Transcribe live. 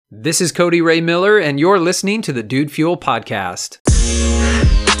This is Cody Ray Miller, and you're listening to the Dude Fuel Podcast.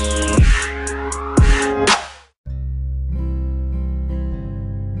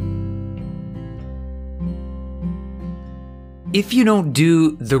 If you don't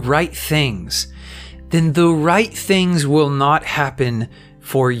do the right things, then the right things will not happen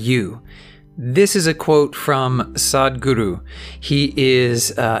for you. This is a quote from Sadhguru. He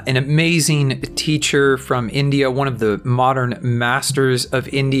is an amazing teacher from India, one of the modern masters of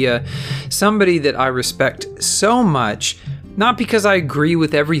India, somebody that I respect so much, not because I agree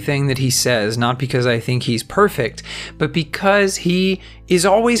with everything that he says, not because I think he's perfect, but because he is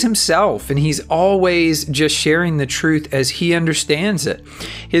always himself and he's always just sharing the truth as he understands it.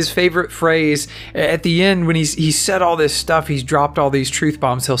 His favorite phrase at the end, when he's said all this stuff, he's dropped all these truth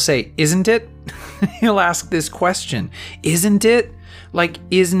bombs, he'll say, "Isn't it?" He'll ask this question, "Isn't it? Like,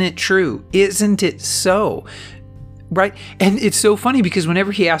 isn't it true? Isn't it so?" Right? And it's so funny because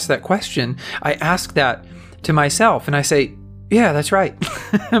whenever he asks that question, I ask that to myself and I say, yeah, that's right.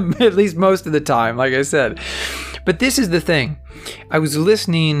 At least most of the time, like I said. But this is the thing. I was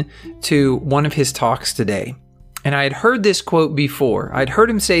listening to one of his talks today, and I had heard this quote before. I'd heard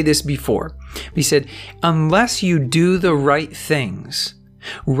him say this before. He said, unless you do the right things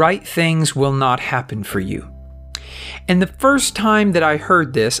will not happen for you. And the first time that I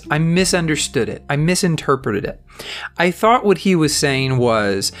heard this, I misunderstood it. I misinterpreted it. I thought what he was saying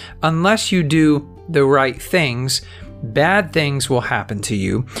was, unless you do the right things, bad things will happen to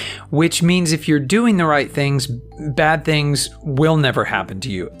you, which means if you're doing the right things, bad things will never happen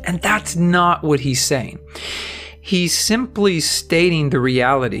to you. And that's not what he's saying. He's simply stating the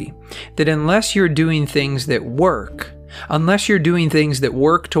reality that unless you're doing things that work, unless you're doing things that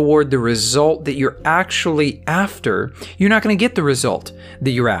work toward the result that you're actually after, you're not going to get the result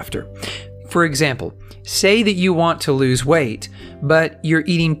that you're after. For example, say that you want to lose weight, but you're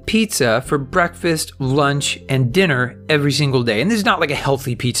eating pizza for breakfast, lunch, and dinner every single day. And this is not like a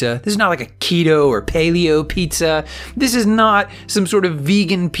healthy pizza. This is not like a keto or paleo pizza. This is not some sort of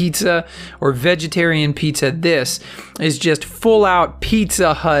vegan pizza or vegetarian pizza. This is just full out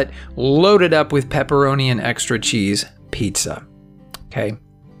Pizza Hut loaded up with pepperoni and extra cheese pizza. Okay?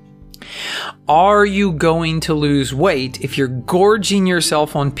 Are you going to lose weight if you're gorging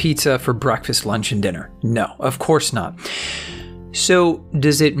yourself on pizza for breakfast, lunch, and dinner? No, of course not. So,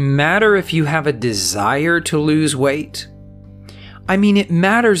 does it matter if you have a desire to lose weight? I mean, it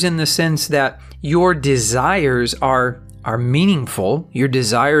matters in the sense that your desires are meaningful, your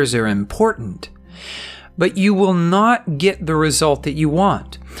desires are important, but you will not get the result that you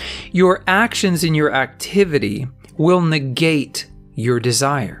want. Your actions and your activity will negate your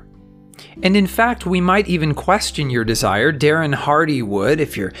desire. And in fact, we might even question your desire. Darren Hardy would,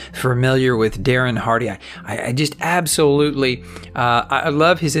 if you're familiar with Darren Hardy. I just absolutely, I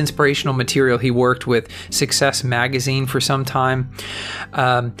love his inspirational material. He worked with Success Magazine for some time.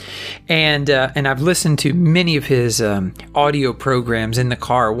 And I've listened to many of his audio programs in the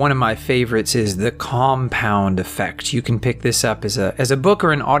car. One of my favorites is The Compound Effect. You can pick this up as a book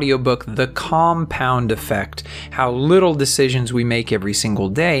or an audio book, The Compound Effect, how little decisions we make every single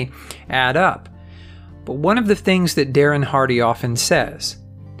day add up. But one of the things that Darren Hardy often says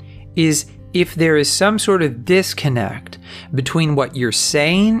is if there is some sort of disconnect between what you're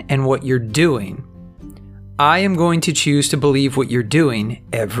saying and what you're doing, I am going to choose to believe what you're doing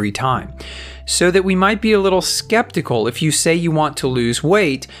every time. So that we might be a little skeptical if you say you want to lose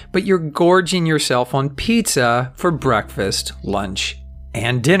weight, but you're gorging yourself on pizza for breakfast, lunch,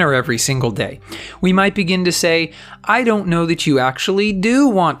 and dinner every single day. We might begin to say, I don't know that you actually do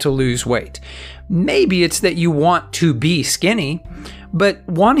want to lose weight. Maybe it's that you want to be skinny, but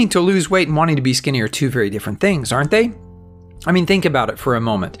wanting to lose weight and wanting to be skinny are two very different things, aren't they? I mean, think about it for a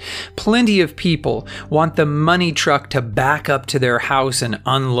moment. Plenty of people want the money truck to back up to their house and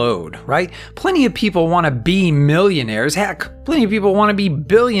unload, right? Plenty of people want to be millionaires. Heck, plenty of people want to be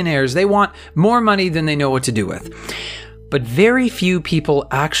billionaires. They want more money than they know what to do with. But very few people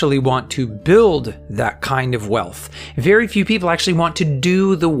actually want to build that kind of wealth. Very few people actually want to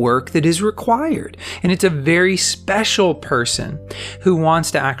do the work that is required. And it's a very special person who wants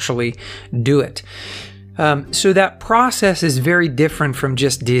to actually do it. So that process is very different from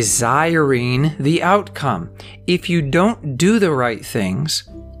just desiring the outcome. If you don't do the right things,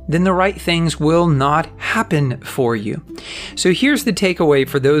 then the right things will not happen for you. So here's the takeaway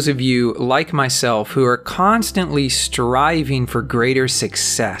for those of you like myself who are constantly striving for greater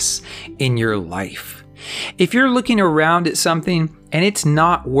success in your life. If you're looking around at something and it's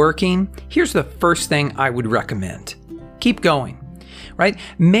not working, here's the first thing I would recommend. Keep going. Right?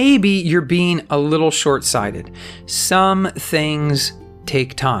 Maybe you're being a little short-sighted. Some things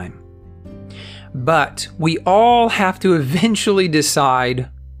take time. But we all have to eventually decide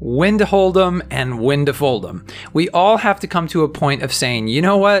when to hold them and when to fold them. We all have to come to a point of saying, you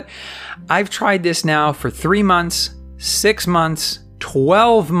know what? I've tried this now for 3 months, 6 months,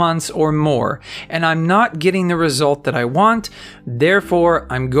 12 months or more, and I'm not getting the result that I want. Therefore,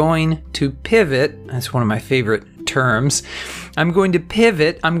 I'm going to pivot. That's one of my favorite terms. I'm going to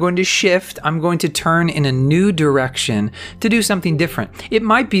pivot. I'm going to shift. I'm going to turn in a new direction to do something different. It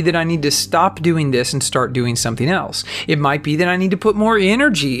might be that I need to stop doing this and start doing something else. It might be that I need to put more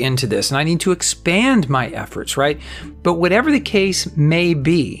energy into this and I need to expand my efforts, right? But whatever the case may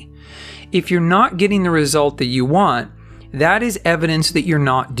be, if you're not getting the result that you want, that is evidence that you're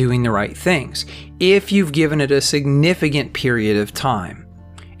not doing the right things, if you've given it a significant period of time.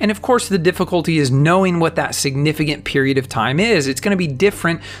 And of course, the difficulty is knowing what that significant period of time is. It's going to be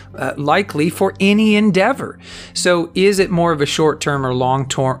different, likely, for any endeavor. So is it more of a short-term or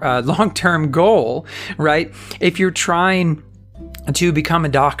long-term goal, right? If you're trying to become a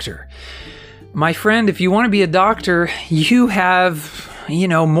doctor, my friend, if you want to be a doctor, you have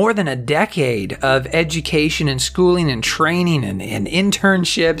more than a decade of education and schooling and training and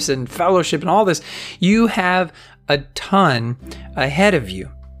internships and fellowship and all this. You have a ton ahead of you.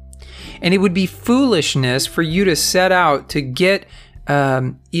 And it would be foolishness for you to set out to get,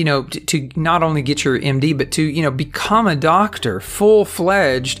 to not only get your MD, but to, become a doctor,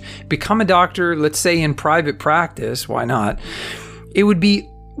 full-fledged, become a doctor, let's say in private practice. Why not? It would be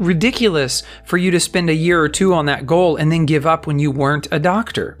ridiculous for you to spend a year or two on that goal and then give up when you weren't a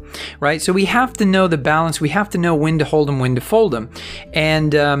doctor, right? So we have to know the balance. We have to know when to hold them, when to fold them.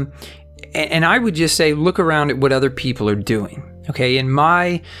 And I would just say, look around at what other people are doing. Okay, in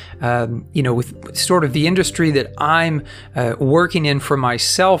my, with sort of the industry that I'm working in for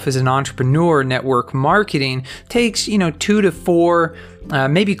myself as an entrepreneur, network marketing takes, 2 to 4,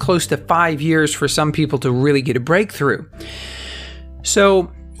 maybe close to 5 years for some people to really get a breakthrough.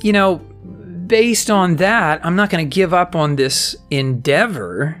 So, based on that, I'm not going to give up on this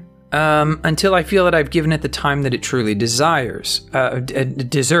endeavor until I feel that I've given it the time that it truly deserves. I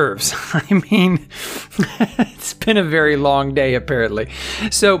mean, it's been a very long day, apparently.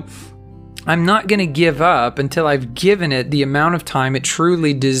 So I'm not going to give up until I've given it the amount of time it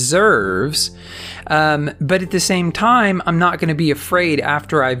truly deserves. But at the same time, I'm not going to be afraid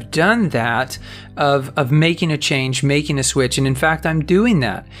after I've done that of making a change, making a switch. And in fact, I'm doing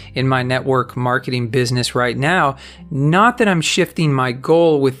that in my network marketing business right now. Not that I'm shifting my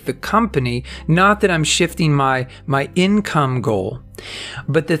goal with the company, not that I'm shifting my income goal,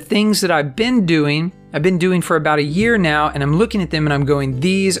 but the things that I've been doing for about a year now, and I'm looking at them and I'm going,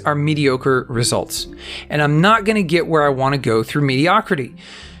 these are mediocre results. And I'm not going to get where I want to go through mediocrity.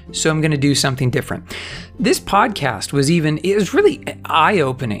 So I'm going to do something different. This podcast it was really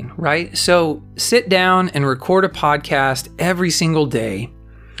eye-opening, right? So sit down and record a podcast every single day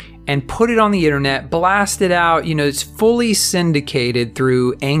and put it on the internet, blast it out. It's fully syndicated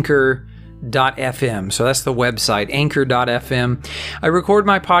through Anchor.fm. So that's the website, Anchor.fm. I record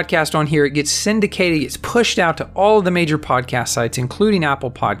my podcast on here. It gets syndicated. It gets pushed out to all of the major podcast sites, including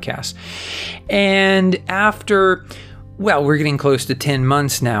Apple Podcasts. And after... we're getting close to 10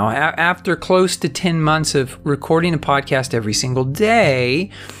 months now. After close to 10 months of recording a podcast every single day,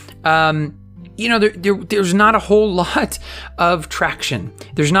 there's not a whole lot of traction.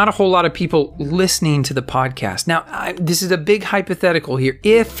 There's not a whole lot of people listening to the podcast. Now, this is a big hypothetical here.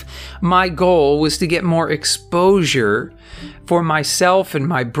 If my goal was to get more exposure for myself and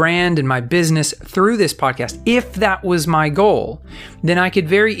my brand and my business through this podcast, if that was my goal, then I could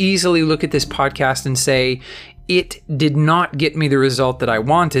very easily look at this podcast and say, it did not get me the result that I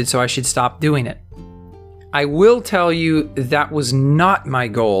wanted, so I should stop doing it. I will tell you that was not my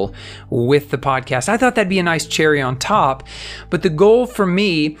goal with the podcast. I thought that'd be a nice cherry on top, but the goal for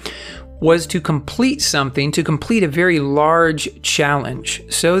me was to complete something, to complete a very large challenge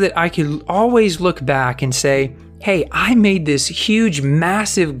so that I could always look back and say, hey, I made this huge,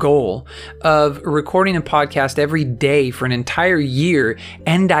 massive goal of recording a podcast every day for an entire year,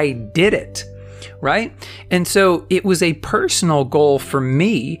 and I did it. Right? And so it was a personal goal for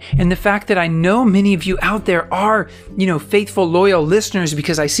me. And the fact that I know many of you out there are, faithful, loyal listeners,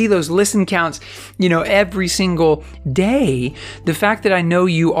 because I see those listen counts, every single day. The fact that I know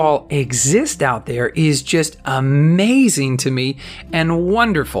you all exist out there is just amazing to me and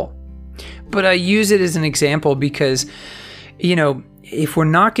wonderful. But I use it as an example because, if we're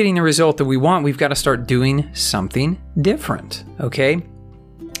not getting the result that we want, we've got to start doing something different. Okay?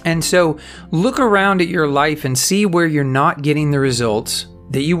 And so look around at your life and see where you're not getting the results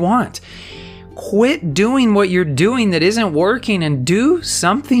that you want. quit doing what you're doing that isn't working and do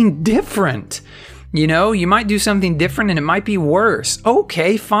something different. You know, you might do something different and it might be worse.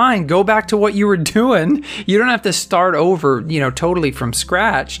 Okay, fine. Go back to what you were doing. You don't have to start over, totally from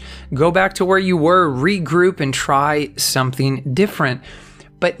scratch. Go back to where you were, regroup, and try something different.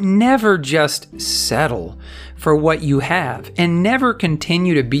 But never just settle for what you have, and never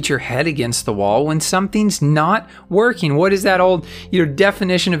continue to beat your head against the wall when something's not working. What is that old,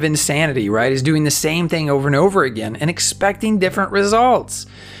 definition of insanity, right? Is doing the same thing over and over again and expecting different results.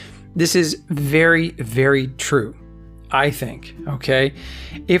 This is very, very true, I think, okay?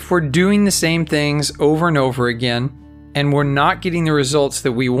 If we're doing the same things over and over again and we're not getting the results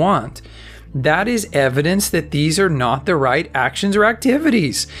that we want, that is evidence that these are not the right actions or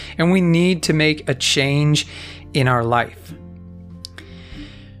activities, and we need to make a change in our life.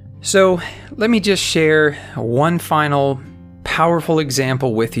 So let me just share one final powerful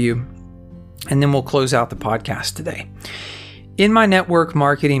example with you, and then we'll close out the podcast today. In my network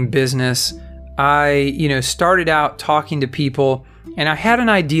marketing business, I, started out talking to people, and I had an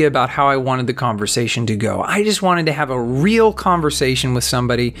idea about how I wanted the conversation to go. I just wanted to have a real conversation with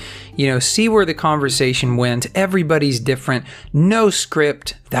somebody, see where the conversation went. Everybody's different, no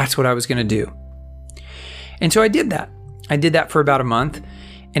script. That's what I was going to do. And so I did that. I did that for about a month,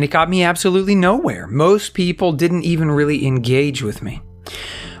 and it got me absolutely nowhere. Most people didn't even really engage with me.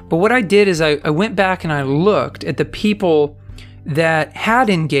 But what I did is I went back and I looked at the people that had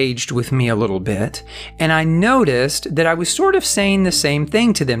engaged with me a little bit, and I noticed that I was sort of saying the same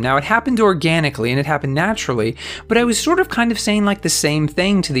thing to them. Now, it happened organically and it happened naturally, but I was sort of kind of saying like the same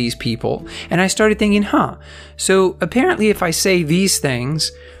thing to these people, and I started thinking, so apparently if I say these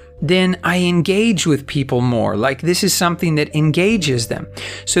things, then I engage with people more. Like, this is something that engages them.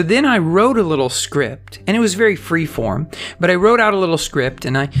 So then I wrote a little script, and it was very free form, but I wrote out a little script,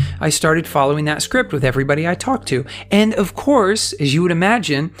 and I started following that script with everybody I talked to. And of course, as you would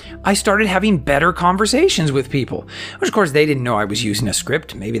imagine, I started having better conversations with people, which of course they didn't know I was using a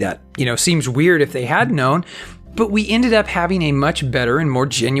script. Maybe that, seems weird if they had known. But we ended up having a much better and more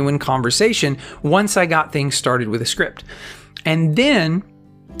genuine conversation once I got things started with a script. And then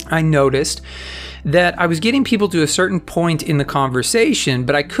I noticed that I was getting people to a certain point in the conversation,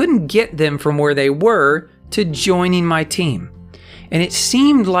 but I couldn't get them from where they were to joining my team. And it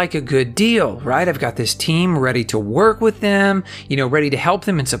seemed like a good deal, right? I've got this team ready to work with them, ready to help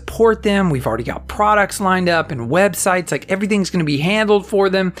them and support them. We've already got products lined up and websites, like everything's going to be handled for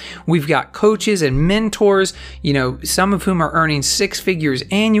them. We've got coaches and mentors, some of whom are earning 6 figures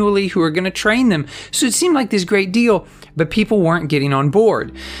annually who are going to train them. So it seemed like this great deal, but people weren't getting on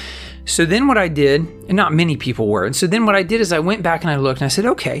board. So then what I did, and not many people were, and so then what I did is I went back and I looked and I said,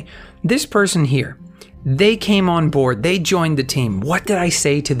 okay, this person here, they came on board, they joined the team. What did I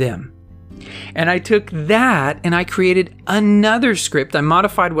say to them? And I took that and I created another script. I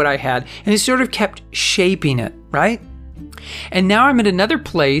modified what I had, and it sort of kept shaping it, right? And now I'm at another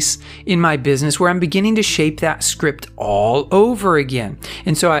place in my business where I'm beginning to shape that script all over again.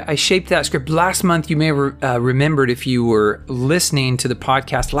 And so I shaped that script last month. You may have remembered if you were listening to the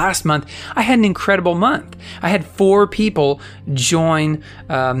podcast last month, I had an incredible month. I had 4 people join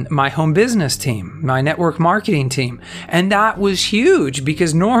my home business team, my network marketing team. And that was huge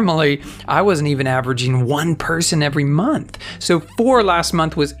because normally I wasn't even averaging 1 person every month. So 4 last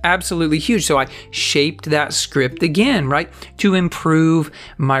month was absolutely huge. So I shaped that script again, right, to improve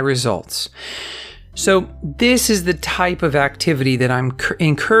my results. So this is the type of activity that I'm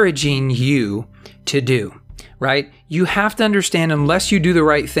encouraging you to do, right? You have to understand, unless you do the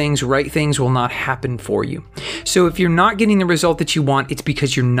right things will not happen for you. So if you're not getting the result that you want, it's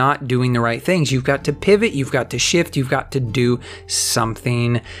because you're not doing the right things. You've got to pivot, you've got to shift, you've got to do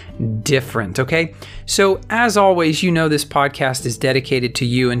something different, okay? So as always, this podcast is dedicated to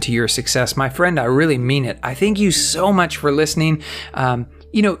you and to your success. My friend, I really mean it. I thank you so much for listening.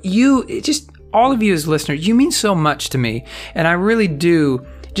 All of you as listeners, you mean so much to me, and I really do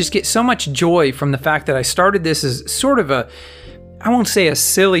just get so much joy from the fact that I started this as sort of I won't say a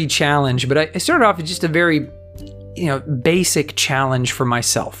silly challenge, but I started off as just a very, basic challenge for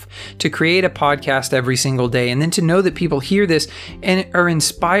myself to create a podcast every single day. And then to know that people hear this and are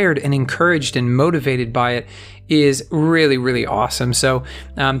inspired and encouraged and motivated by it is really, really awesome. So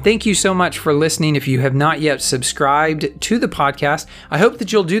thank you so much for listening. If you have not yet subscribed to the podcast, I hope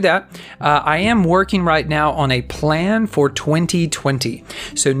that you'll do that. I am working right now on a plan for 2020.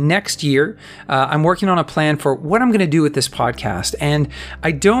 So next year, I'm working on a plan for what I'm going to do with this podcast. And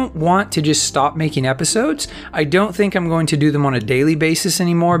I don't want to just stop making episodes. I don't think I'm going to do them on a daily basis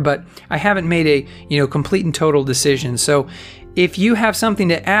anymore, but I haven't made a complete and total decision. So If you have something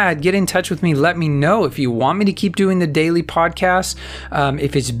to add, get in touch with me. Let me know if you want me to keep doing the daily podcast.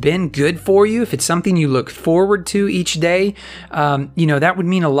 If it's been good for you, if it's something you look forward to each day, that would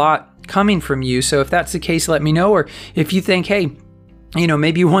mean a lot coming from you. So if that's the case, let me know. Or if you think, hey,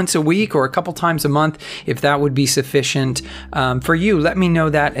 maybe once a week or a couple times a month, if that would be sufficient for you, let me know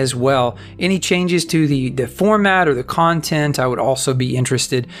that as well. Any changes to the format or the content, I would also be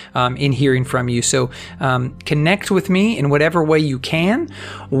interested in hearing from you. So connect with me in whatever way you can.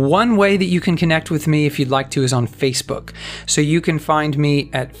 One way that you can connect with me, if you'd like to, is on Facebook. So you can find me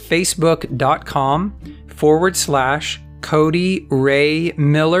at facebook.com/Cody Ray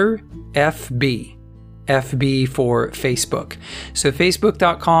Miller FB. FB for Facebook. So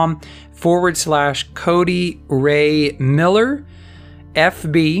facebook.com/Cody Ray Miller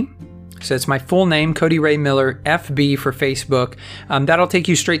FB. So it's my full name, Cody Ray Miller, FB for Facebook. That'll take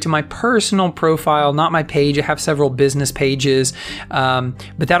you straight to my personal profile, not my page. I have several business pages, but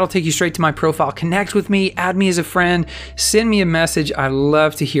that'll take you straight to my profile. Connect with me, add me as a friend, send me a message. I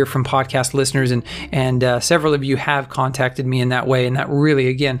love to hear from podcast listeners, and several of you have contacted me in that way, and that really,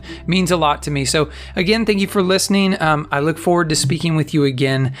 again, means a lot to me. So again, thank you for listening. I look forward to speaking with you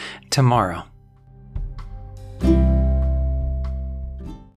again tomorrow.